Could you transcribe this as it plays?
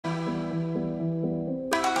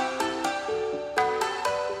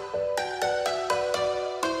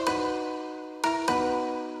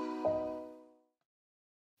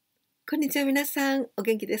にちは皆さん、お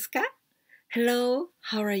元気ですか？ Hello,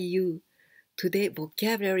 how are you? Today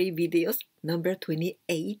vocabulary videos number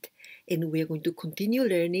 28 and we are going to continue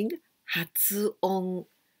learning 発音。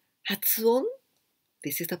発音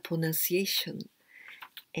This is the pronunciation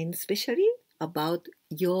and especially about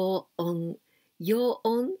よ音。よ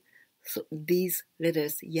音 So these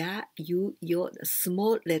letters, ya, you, yo, the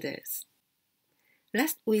small letters.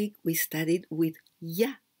 Last week we studied with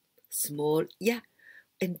ya, small ya.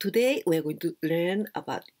 And today we are going to learn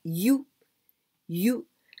about you. You.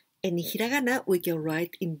 And in hiragana we can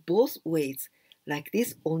write in both ways. Like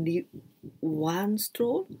this, only one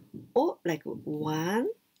stroke or like 1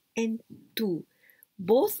 and 2.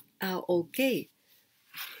 Both are okay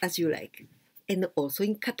as you like. And also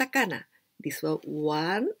in katakana, this one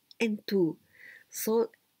 1 and 2.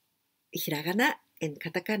 So hiragana and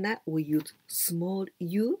katakana we use small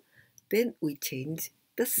u, then we change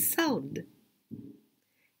the sound.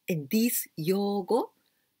 And these yogo,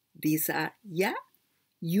 these are ya,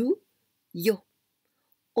 you, yo.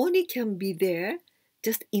 Only can be there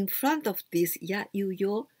just in front of this ya, you,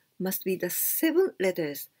 yo must be the 7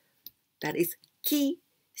 letters. That is ki,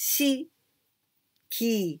 shi,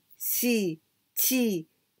 chi,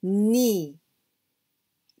 ni,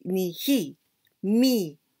 hi,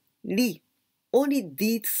 mi, ri. Only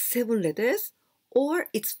these 7 letters or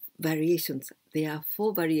its variations. There are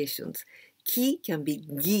 4 variations. Ki can be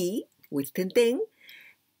gi with ten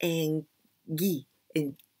and gi.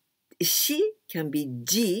 And shi can be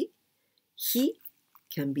ji. Hi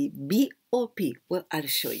can be b or p. Well, I'll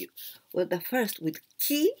show you. Well, the first with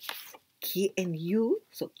ki and u.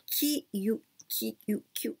 So ki, u,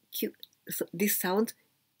 q. So this sounds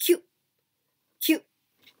q.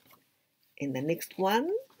 And the next one,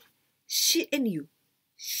 shi and u.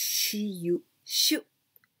 Shi, u, shu.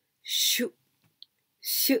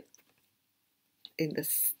 And the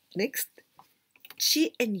next,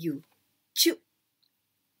 chi and u, chu.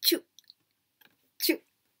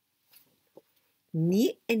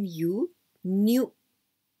 Ni and u, new.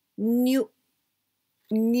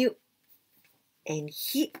 And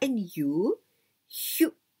he and you,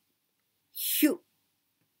 hyu.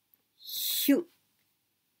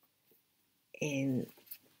 And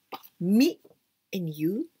me and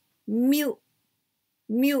you, mew.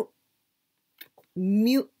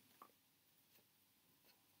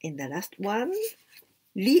 And the last one,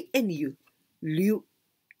 li and you, liu.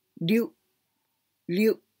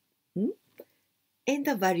 And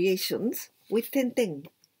the variations with ten,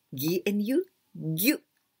 gi and you, gyu.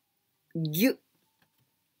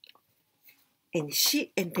 And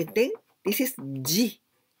shi and ten, this is ji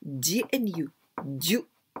and you, ju.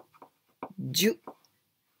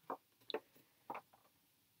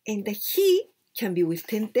 And the he can be with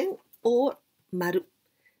ten or maru.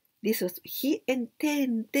 This was he and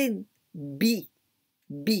ten, b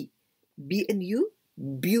and you,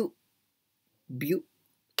 byu.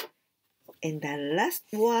 And the last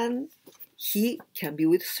one, he can be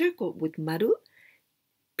with circle with maru,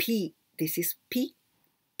 p. This is p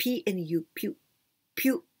and you, pyu.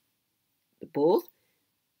 Both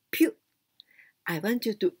pyu. I want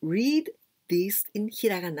you to read this in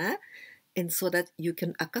hiragana, and so that you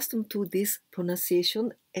can accustom to this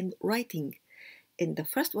pronunciation and writing. And the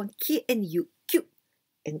first one, ki and you, kyu.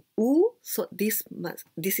 And u, so this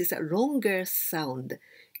is a longer sound.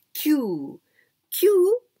 Q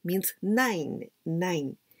means 9.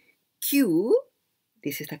 Q,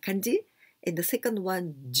 this is the kanji. And the second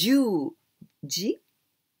one, ju, ji,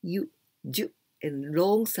 you, ju. And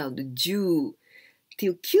long sound, ju.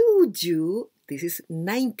 Till kyuju, this is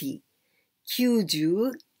 90.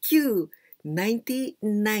 Kyuju, q,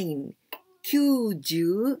 99.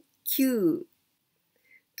 Kyuju, q.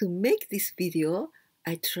 To make this video,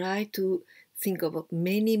 I try to think of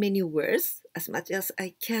many words as much as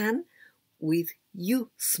I can with you,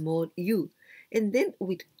 small u. And then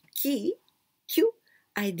with ki, q,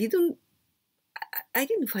 I didn't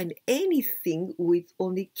find anything with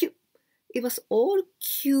only q. It was all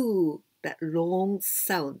q, that long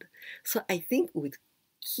sound. So I think with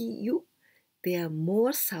ki, u, there are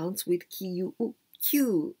more sounds with ki, u, u,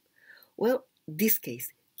 q. Well, this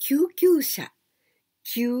case, kyukyusha.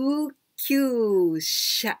 Here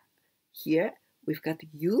we've got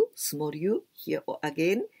u, small u, here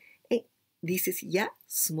again. And this is ya,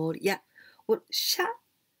 small ya. Well, sha,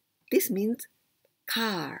 this means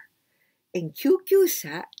car. And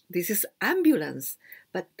kyukyusha, this is ambulance.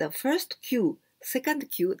 But the first q, second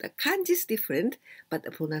q, the kanji is different, but the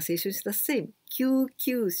pronunciation is the same.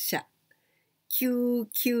 Kyukyusha.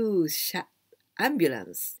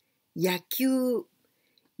 Ambulance. Yakyu.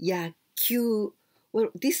 Well,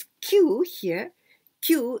 this q here,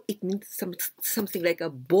 kyu, it means something like a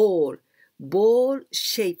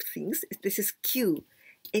ball-shaped things. This is kyu.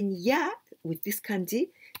 And ya, with this kanji,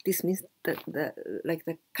 this means like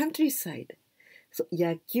the countryside. So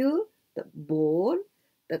yakyu, the ball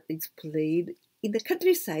that is played in the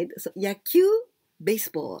countryside. So yakyu,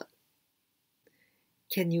 baseball.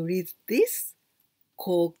 Can you read this?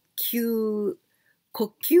 Kokyu.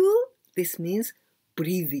 Kokyu, this means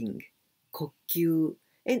breathing. Kokyu.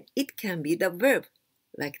 And it can be the verb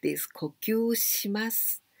like this. Kokyu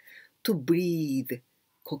shimasu. To breathe.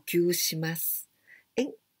 Kokyu shimasu.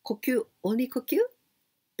 And kokyu, only kokyu?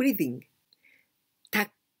 Breathing.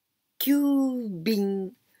 Takkyu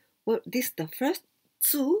bin. Well, this the first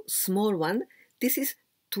two small one. This is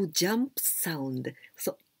to jump sound.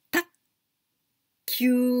 So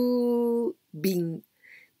takkyu bin.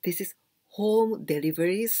 This is home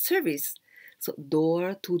delivery service. So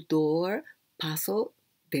door to door parcel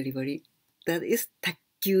delivery. That is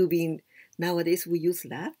takkyu bin. Nowadays we use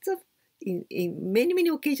lots of, in many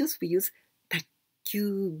occasions we use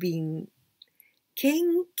takkyu bin.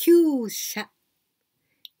 Kenkyūsha.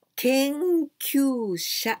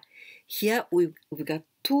 Kenkyūsha. Here we've got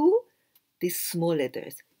two, these small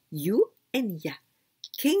letters, U and Ya.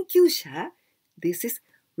 Kenkyūsha, this is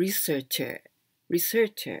researcher.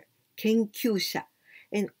 Researcher. Kenkyūsha.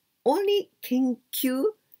 And only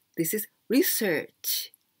kenkyu, this is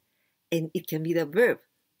research. And it can be the verb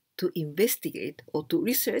to investigate or to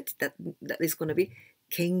research. That is going to be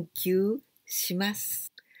kenkyū shimasu.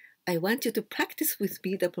 I want you to practice with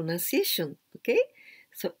me the pronunciation, okay?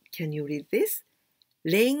 So can you read this?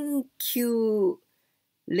 Renkyu,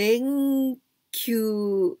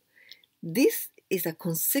 renkyu. This is a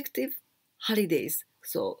consecutive holidays.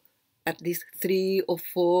 So at least 3 or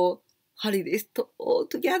 4 holidays all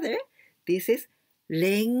together. This is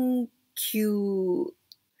renkyu.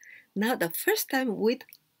 Now the first time with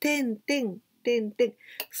ten.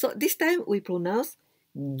 So this time we pronounce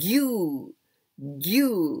gyu.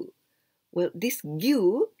 Gyu. Well, this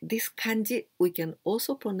gyu, this kanji, we can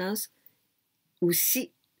also pronounce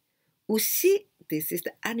ushi. Ushi, this is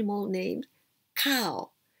the animal name.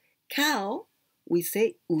 Cow. Cow, we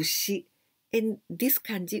say ushi. And this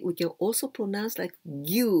kanji, we can also pronounce like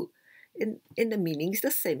gyu. And the meaning is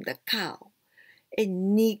the same, the cow.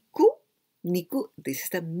 And niku, niku, this is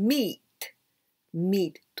the meat.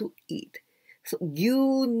 Meat to eat. So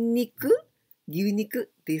gyūniku, gyūniku,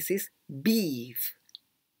 this is beef.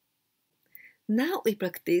 Now we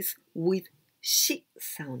practice with shi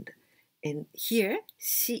sound. And here,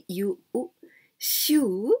 shi-u,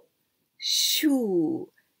 shu, shu.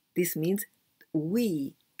 This means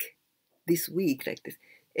week. This week like this.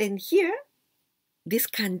 And here, this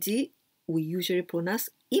kanji, we usually pronounce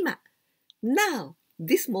ima. Now,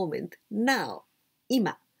 this moment, now,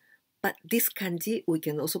 ima. But this kanji, we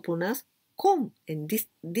can also pronounce kon. And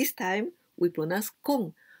this time, we pronounce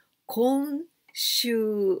kon.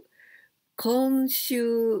 Konshu.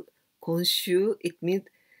 Konshu. Konshu, it means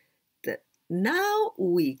the now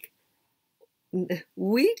week.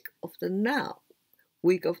 Week of the now.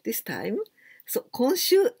 Week of this time. So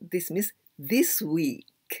konshu, this means this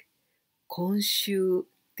week. Konshu,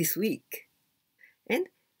 this week. And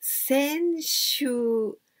sen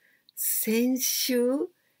shū. Sen shū.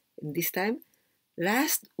 This time,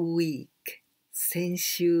 last week. Sen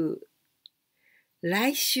shū.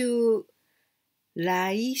 Lai shū.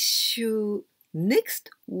 Lai shū. Next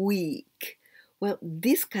week. Well,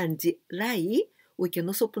 this kanji, lai, we can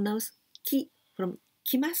also pronounce ki from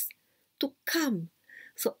kimasu to come.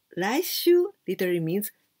 So, lai shū literally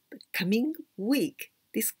means the coming week.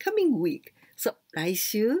 This coming week. So, lai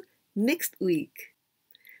shū, next week.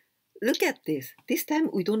 Look at this. This time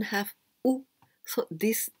we don't have u. So,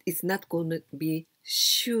 this is not going to be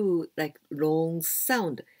shu, like long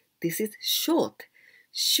sound. This is short.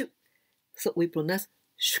 Shu. So, we pronounce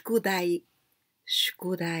shukudai.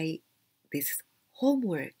 Shukudai. This is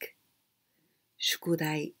homework.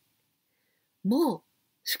 Shukudai. もう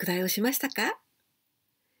宿題をしましたか?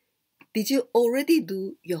 Did you already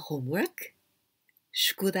do your homework?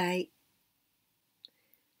 宿題.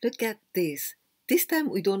 Look at this. This time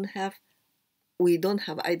we don't have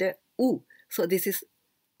either u. So this is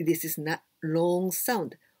not long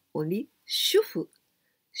sound. Only shufu.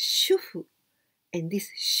 Shufu. And this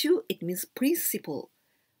shu, it means principal.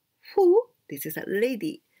 Fu, this is a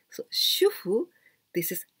lady. So shufu,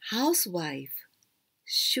 this is housewife.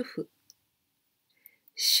 Shufu.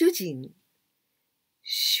 Shujin.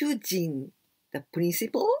 Shujin, the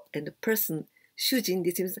principal and the person. Shujin,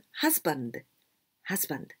 this is husband.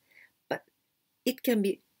 Husband. But it can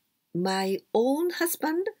be my own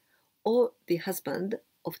husband or the husband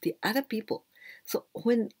of the other people. So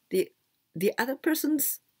when the other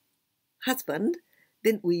person's husband,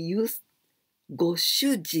 then we use ご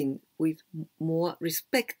主人 with more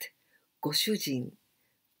respect. ご主人.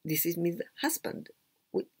 This means husband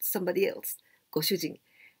with somebody else. ご主人.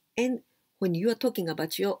 And when you are talking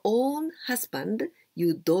about your own husband,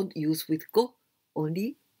 you don't use with ご,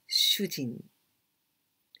 only 主人.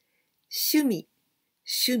 趣味.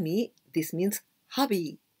 趣味, this means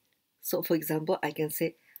hobby. So for example, I can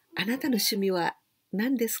say, あなたの趣味は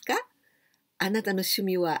何ですか? あなたの趣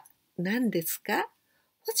味は何ですか?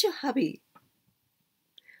 What's your hobby?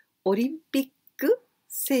 オリンピック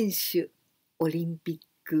選手。オリンピッ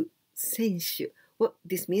ク選手。Well,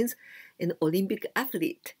 this means an Olympic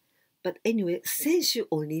athlete. But anyway, 選手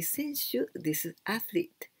only 選手. This is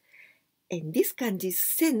athlete. And this kanji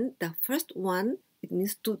選, the first one, it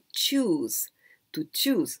means to choose. To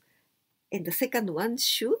choose. And the second one,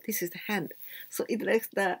 手, this is the hand. So it likes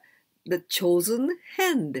the chosen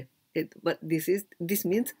hand. But this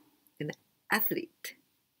means an athlete.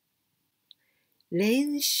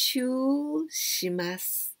 練習しま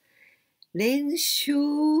す。練習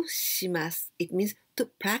します。It means to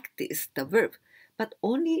practice the verb. But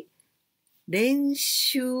only 練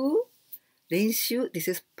習, this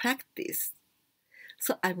is practice.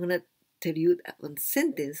 So I'm going to tell you one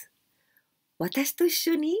sentence. 私と一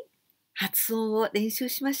緒に発音を練習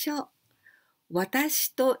しましょう。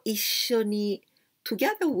私と一緒に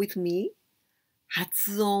together with me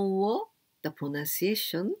発音を the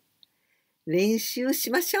pronunciation 練習し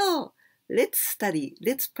ましょう。Let's study,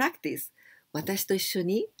 let's practice. 私と一緒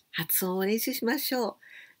に発音を練習しましょ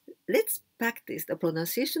う。Let's practice the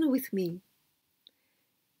pronunciation with me.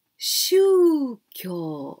 宗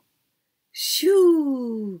教、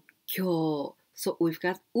宗教。So we've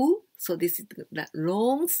got u, so this is the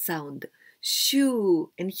long sound. 宗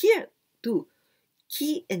and here too.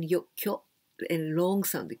 Ki and yo, kyo, and long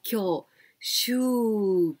sound. 教、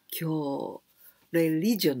宗教、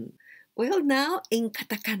religion. Well, now in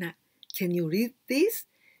katakana, can you read this?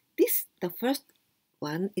 The first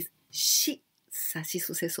one is し、さし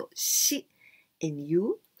すせそ、し、and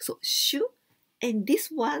you, so しゅ. And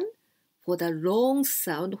this one, for the long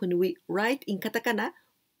sound, when we write in katakana,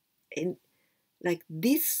 and like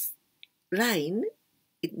this line,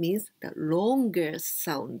 it means the longer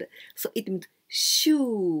sound. So it means し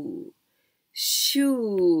ゅ、し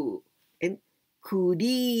ゅ, and ク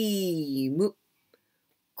リーム、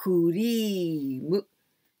クリーム、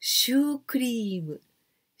シュークリーム、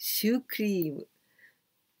シュークリーム。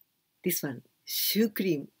This one, シューク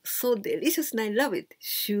リーム。So delicious and I love it.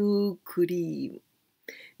 シュークリーム。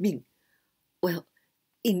Mean, well,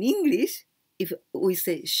 in English, if we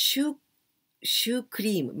say シューク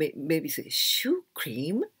リーム, maybe say シュークリ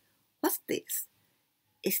ーム? What's this?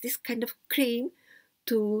 Is this kind of cream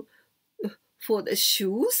for the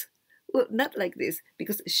shoes? Well, not like this,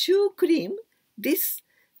 because シュークリーム, this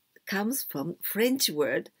comes from French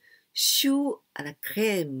word chou à la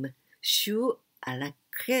crème. Chou à la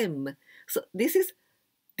crème. So this is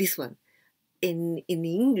this one. In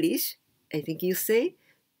English, I think you say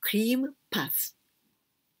cream puff.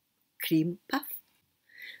 Cream puff.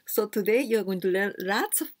 So today you're going to learn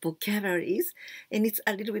lots of vocabularies, and it's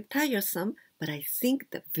a little bit tiresome, but I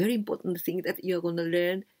think the very important thing that you're going to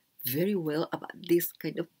learn very well about this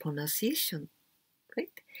kind of pronunciation,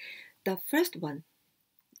 right? The first one,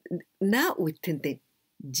 now with 点々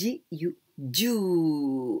G, U,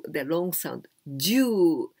 ju, the long sound,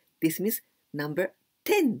 ju. This means number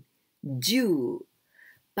 10, ju.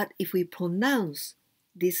 But if we pronounce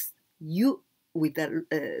this U with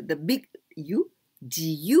the big U,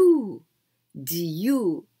 gu,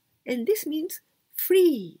 gu, and this means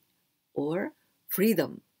free or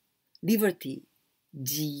freedom, liberty,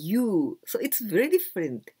 gu. So it's very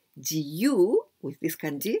different, gu with this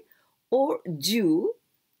kanji or ju,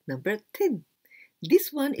 number 10.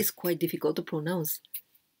 This one is quite difficult to pronounce.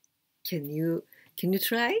 Can you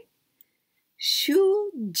try? 手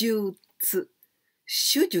術,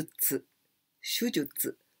 手術, 手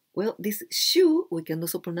術. Well, this 手 we can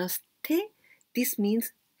also pronounce 手. This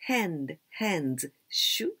means hand, hands.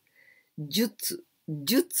 手, 術,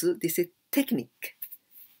 術, this is technique.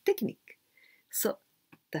 Technique. So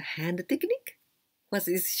the hand technique. What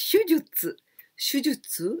is 手術? 手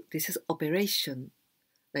術, this is operation,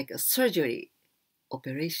 like a surgery.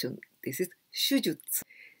 Operation. This is 手術.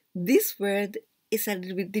 This word is a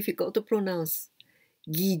little bit difficult to pronounce.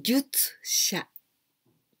 技術者.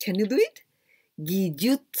 Can you do it? 技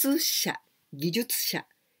術者. 技術者.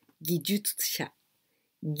 技術者.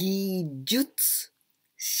 技術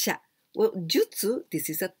者. Well, jutsu, this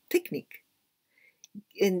is a technique.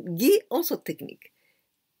 And gi also technique.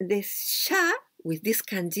 The sha with this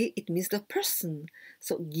kanji, it means the person.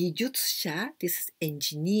 So, 技術者, this is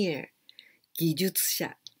engineer. 技術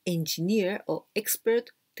者, engineer or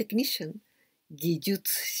expert technician. 技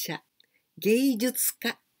術者. 芸術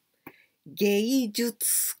家. 芸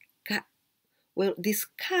術家. Well, this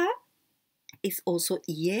ka is also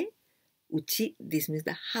ie. Uchi, this means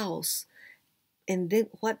the house. And then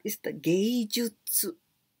what is the 芸術?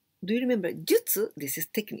 Do you remember? Jutsu, this is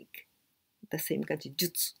technique. The same kanji,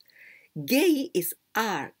 jutsu. Gei is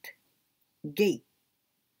art. Gei.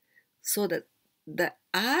 So that the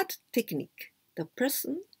art technique, the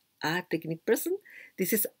person, art technique person,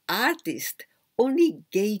 this is artist. Only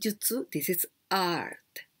geijutsu, this is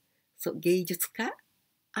art. So 芸術家,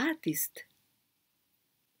 artist.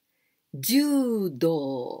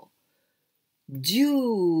 Judo.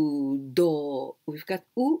 Judo. We've got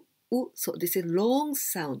u. So this is long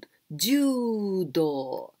sound.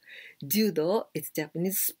 Judo. Judo is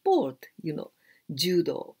Japanese sport,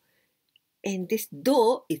 judo. And this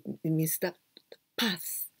do, it means the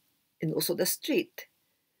path and also the street,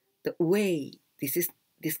 the way. This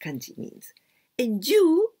kanji means. And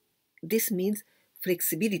ju, this means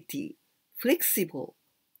flexibility, flexible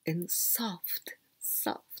and soft.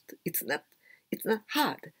 It's not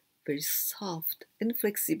hard, very soft and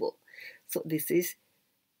flexible. So this is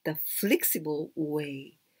the flexible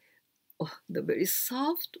way. The very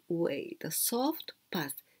soft way, the soft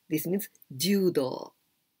path. This means judo.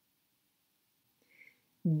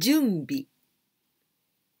 Junbi.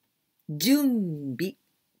 Junbi,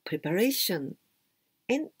 preparation.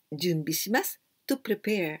 And junbi shimasu, to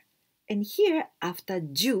prepare. And here, after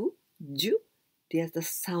ju, there's the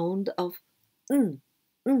sound of N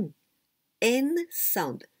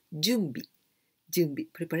sound. Junbi,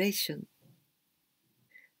 preparation.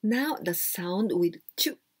 Now the sound with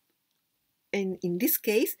chu. And in this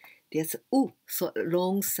case, there's u, so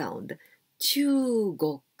long sound.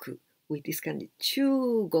 Chugoku, with this kanji,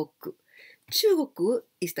 Chugoku. Chugoku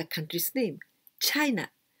is the country's name.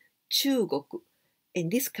 China, Chugoku.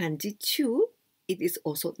 And this kanji, chu, it is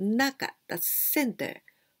also naka, the center.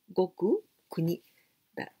 Goku, kuni,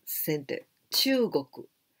 the center. Chugoku.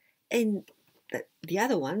 And the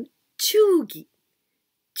other one, chugi.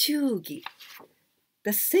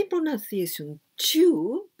 The same pronunciation,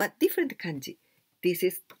 chu, but different kanji. This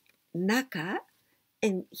is naka,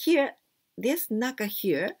 and here, there's naka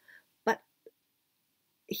here, but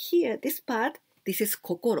here, this part, this is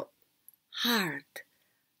kokoro, heart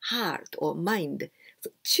or mind. So,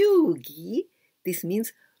 chugi, this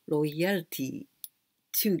means loyalty.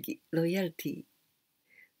 Chugi, loyalty.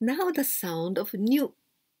 Now the sound of new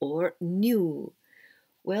or new.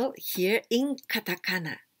 Well, here in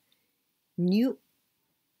katakana, new.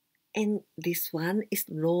 And this one is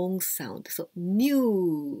long sound. So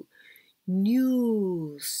new,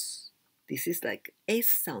 news. This is like S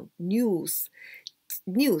sound, news.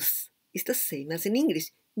 News is the same as in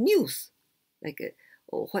English, news. Like,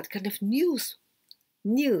 what kind of news?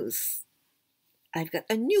 News. I've got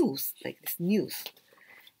a news, like this, news.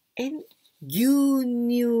 And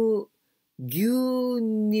gyunyu.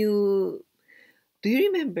 Do you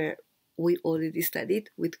remember we already studied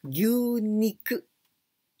with gyuniku?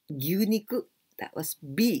 Gyuniku, that was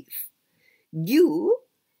beef. Gyu,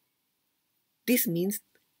 this means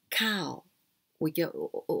cow.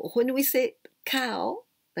 When we say cow,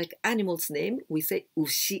 like animal's name, we say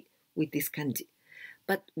ushi with this kanji.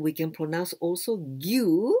 But we can pronounce also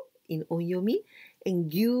gyu in onyomi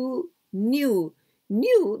and gyunyu.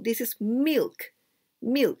 New, this is milk.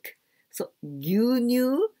 So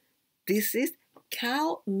gyunyu, this is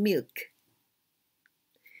cow milk.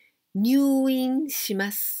 入院し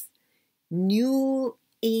ます。入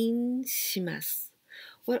院します。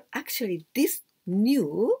Well, actually, this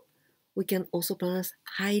new, we can also pronounce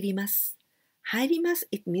入ります。入ります、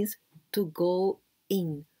it means to go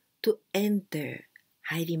in, to enter.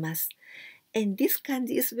 入ります。And this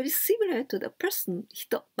kanji is very similar to the person,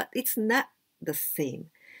 人, but it's not the same.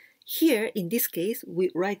 Here, in this case, we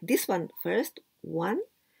write this one first, one,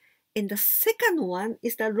 and the second one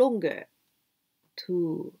is the longer,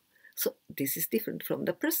 two. So this is different from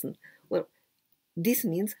the person. Well, this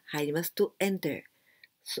means 入ります to enter.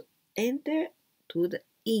 So enter to the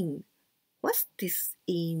in. What's this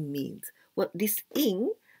in means? Well, this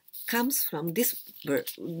in comes from this word.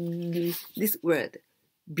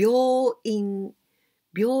 病院.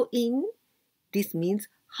 病院, this means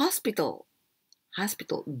hospital.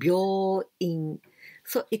 病院.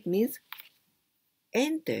 So it means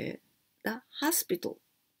enter the hospital.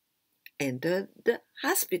 Enter the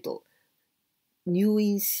hospital. 入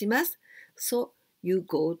院します. So you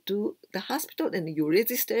go to the hospital and you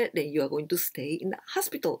register, then you are going to stay in the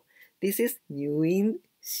hospital. This is 入院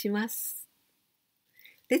します。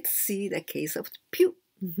Let's see the case of pew.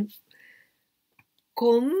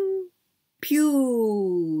 Computer.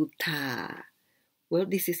 Well,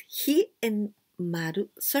 this is he and 丸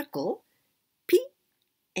circle, p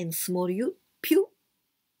and small u, pew.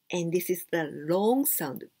 And this is the long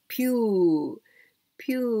sound, pew,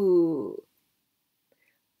 pew.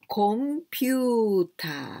 Computer.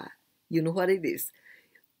 You know what it is?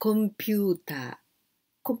 Computer.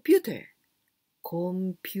 Computer.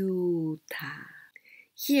 Computer.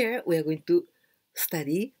 Here we are going to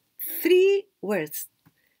study 3 words.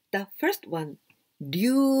 The first one,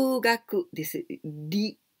 留学. This is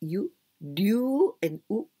D, U, 留 and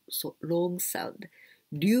U, so long sound.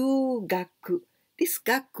 留学. This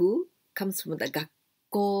学 comes from the 学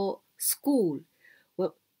校, school.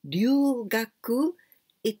 Well, 留学,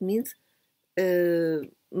 it means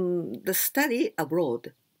the study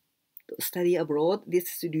abroad. Study abroad,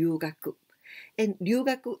 this is 留学. And 留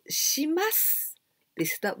学します.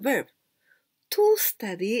 This is the verb. To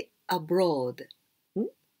study abroad.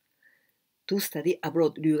 To study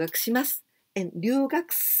abroad. 留学します. And 留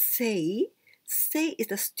学生. Say is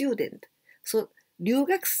the student. So 留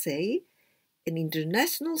学生, an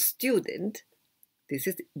international student. This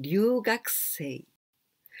is 留学生.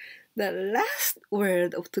 The last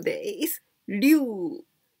word of today is 竜.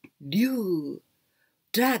 竜.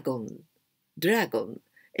 Dragon. Dragon.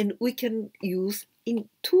 And we can use in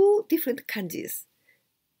 2 different kanjis.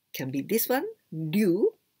 Can be this one,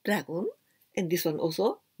 竜, dragon, and this one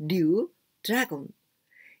also, 竜, dragon.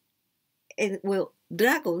 And well,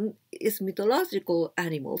 dragon is mythological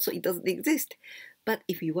animal, so it doesn't exist. But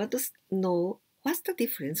if you want to know what's the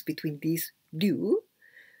difference between these 竜,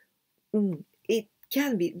 it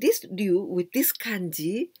can be this 竜 with this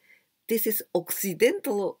kanji. This is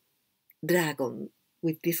Occidental dragon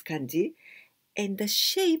with this kanji. And the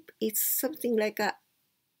shape is something like a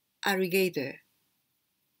alligator.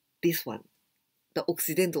 This one, the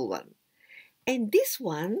Occidental one. And this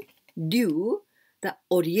one, Ryu, the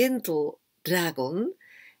Oriental dragon,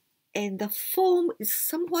 and the form is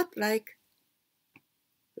somewhat like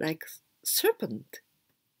serpent.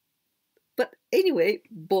 But anyway,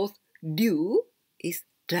 both Ryu is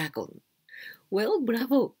dragon. Well,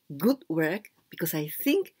 bravo, good work, because I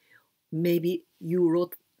think maybe you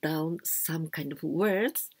wrote down some kind of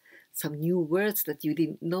words, some new words that you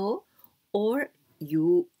didn't know, or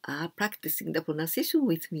you are practicing the pronunciation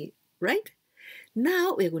with me, right?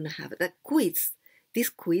 Now we're going to have the quiz. This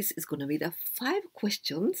quiz is going to be the 5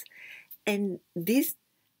 questions, and this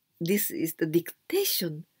is the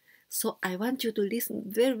dictation. So I want you to listen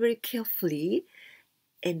very, very carefully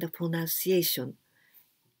and the pronunciation.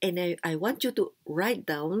 And I want you to write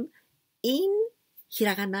down in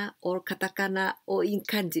hiragana or katakana or in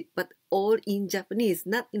kanji, but all in Japanese,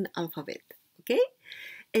 not in alphabet, okay?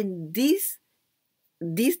 And this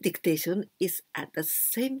dictation is at the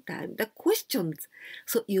same time the questions.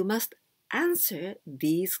 So you must answer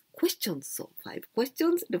these questions. So 5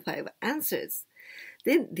 questions and 5 answers.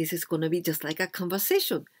 Then this is going to be just like a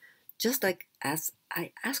conversation. Just like as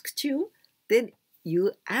I asked you, then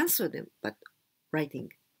you answer them, but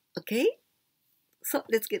writing. Okay? So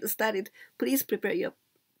let's get started. Please prepare your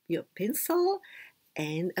pencil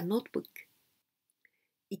and a notebook.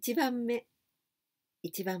 1番目。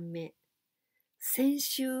先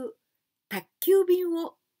週、宅急便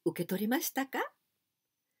を受け取りましたか？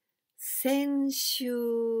先週、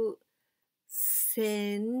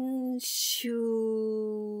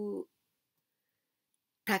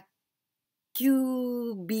宅急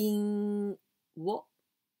便を、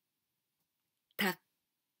宅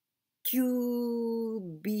急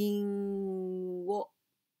便を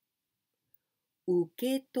受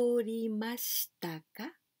け取りました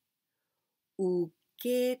か？受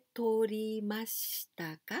け取りまし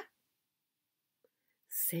たか？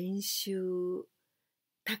先週、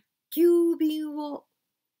宅急便を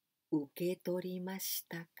受け取りまし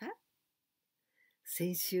たか？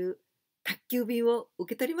先週、宅急便を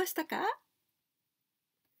受け取りましたか？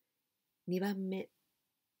 2 番目。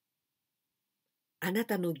あな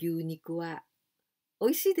たの牛肉はお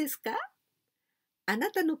いしいですか？あ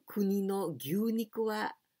なたの国の牛肉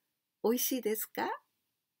はおいしいですか？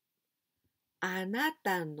あな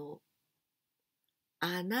たの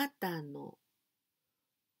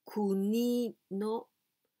国の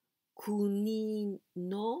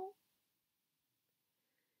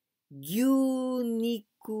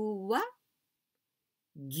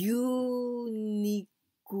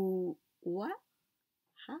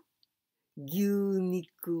牛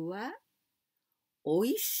肉はお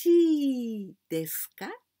いしいですか？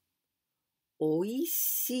おい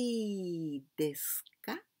しいです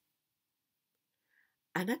か？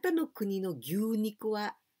あなたの国の牛肉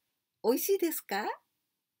はおいしいですか？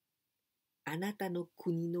あなたの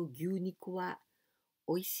国の牛肉は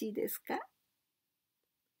おいしいですか？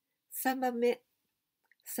 3 番目、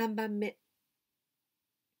3番目。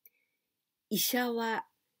医者は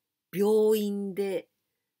病院で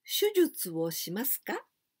手術をしますか？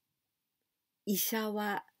医者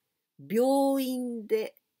は病院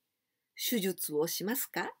で手術をします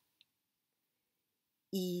か？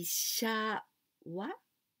医者は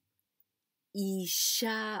医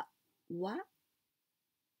者は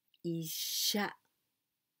医者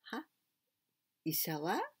は医者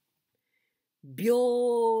は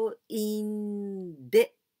病院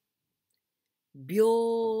で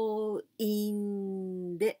病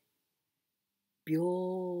院で病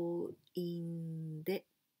院で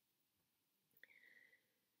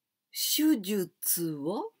手術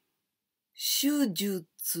を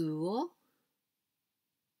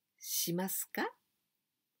しますか？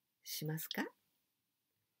しますか？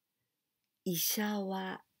医者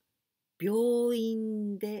は病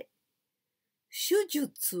院で手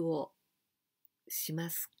術をしま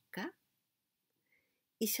すか？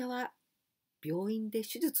医者は病院で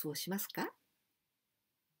手術をしますか？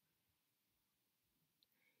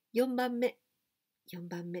 4 番目、4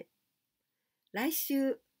番目。来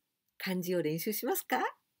週、漢字を練習しますか？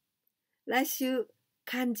来週、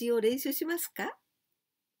漢字を練習しますか？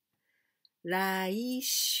来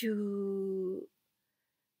週、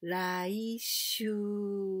来週。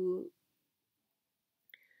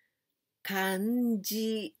漢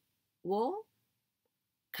字を、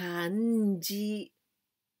漢字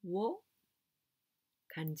を、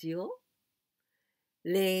漢字を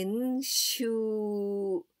練習、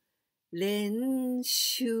練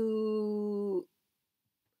習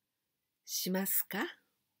しますか？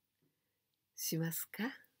しますか？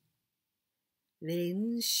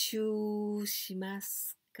練習しま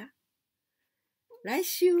すか？来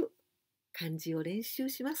週、漢字を練習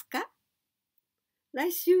しますか？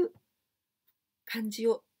来週、漢字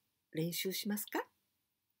を練習しますか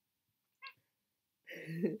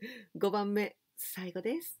？5番目、最後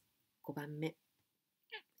です。5番目。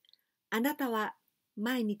あなたは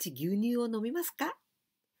毎日牛乳を飲みますか？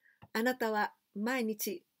あなたは毎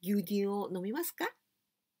日牛乳を飲みますか？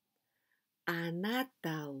あな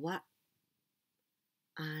たは、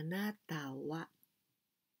あなたは、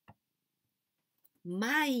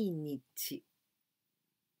毎日、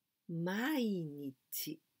毎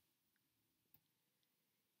日、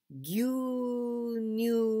牛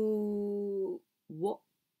乳を、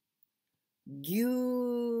牛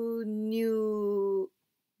乳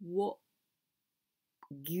を、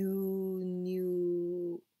牛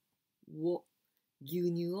乳を、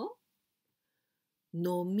牛乳を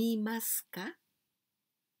飲みますか？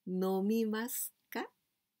飲みますか？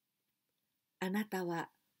あなたは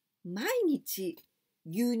毎日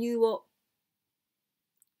牛乳を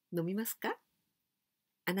飲みますか？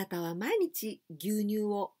あなたは毎日牛乳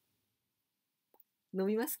を飲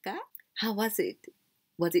みますか？ How was it?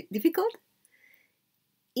 Was it difficult?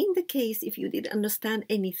 In the case, if you didn't understand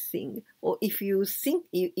anything, or if you think,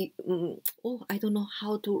 I don't know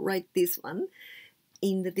how to write this one,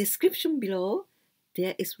 in the description below,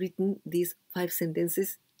 there is written these 5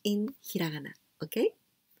 sentences in hiragana, okay?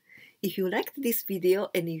 If you liked this video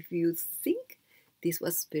and if you think this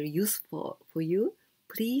was very useful for you,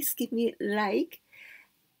 please give me a like.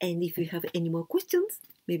 And if you have any more questions,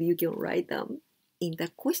 maybe you can write them in the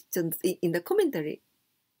questions in the commentary.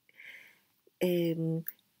 And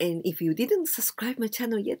if you didn't subscribe my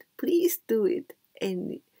channel yet, please do it.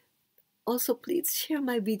 And also please share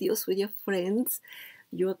my videos with your friends,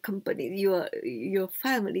 your company, your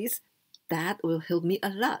families. That will help me a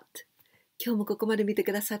lot. 今日もここまで見て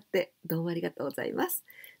くださってどうもありがとうございます。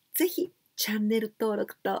ぜひチャンネル登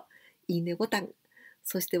録といいねボタン、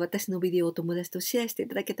そして私のビデオをお友達とシェアしてい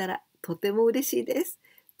ただけたらとても嬉しいです。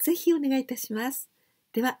ぜひお願いいたします。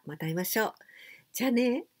ではまた会いましょう。じゃあ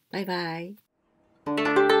ね。バイバイ。